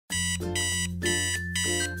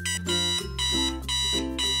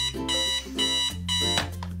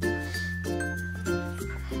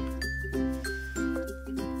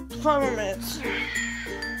5 more minutes.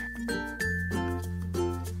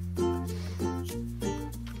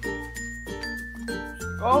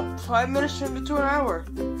 Oh, 5 minutes turned into an hour.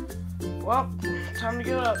 Well, time to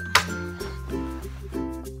get up.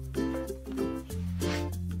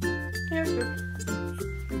 Yeah, it's good.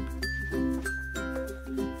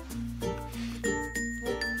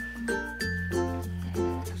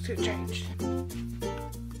 Let's get changed.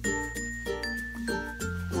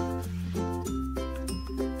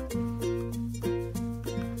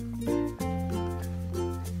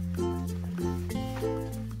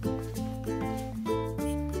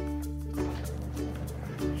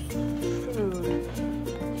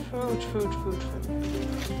 Food.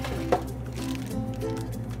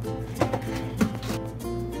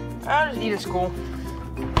 I'll just eat at school.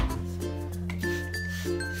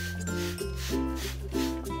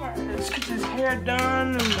 Alright, let's get this hair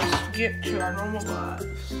done and let's get to our normal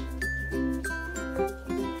lives.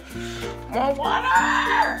 More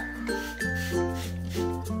water!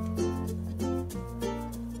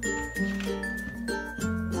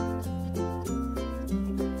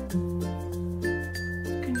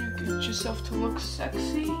 Yourself to look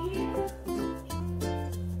sexy.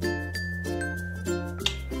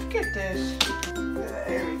 Forget this.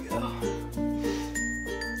 There we go.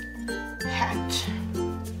 Hat.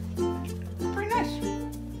 Pretty nice.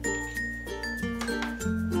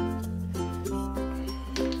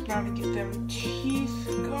 Now to get them teeth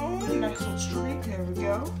going. Nice little streak. There we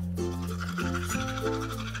go.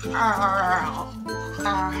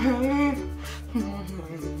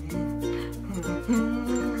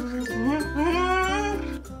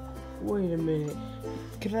 Wait a minute.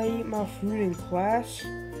 Can I eat my food in class?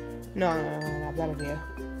 No, not bad idea.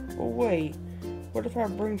 But wait, what if I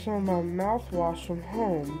bring some of my mouthwash from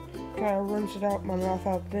home? Can I rinse it out my mouth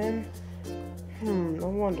out then? I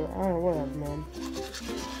wonder. I don't know, whatever, man.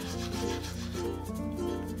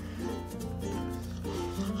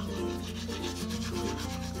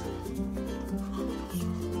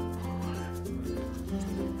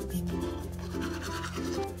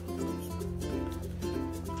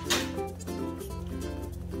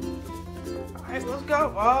 Alright, let's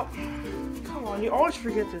go. Oh, come on, you always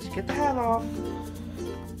forget this. Get the hat off.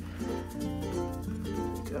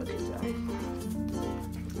 Go, get that.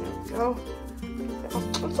 There we go.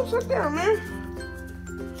 What's upside down, man?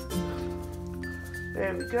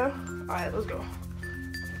 There we go. Alright, let's go.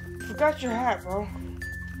 Forgot your hat, bro.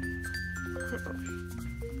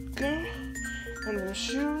 Okay. And the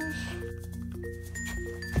shoes.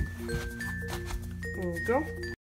 There we go.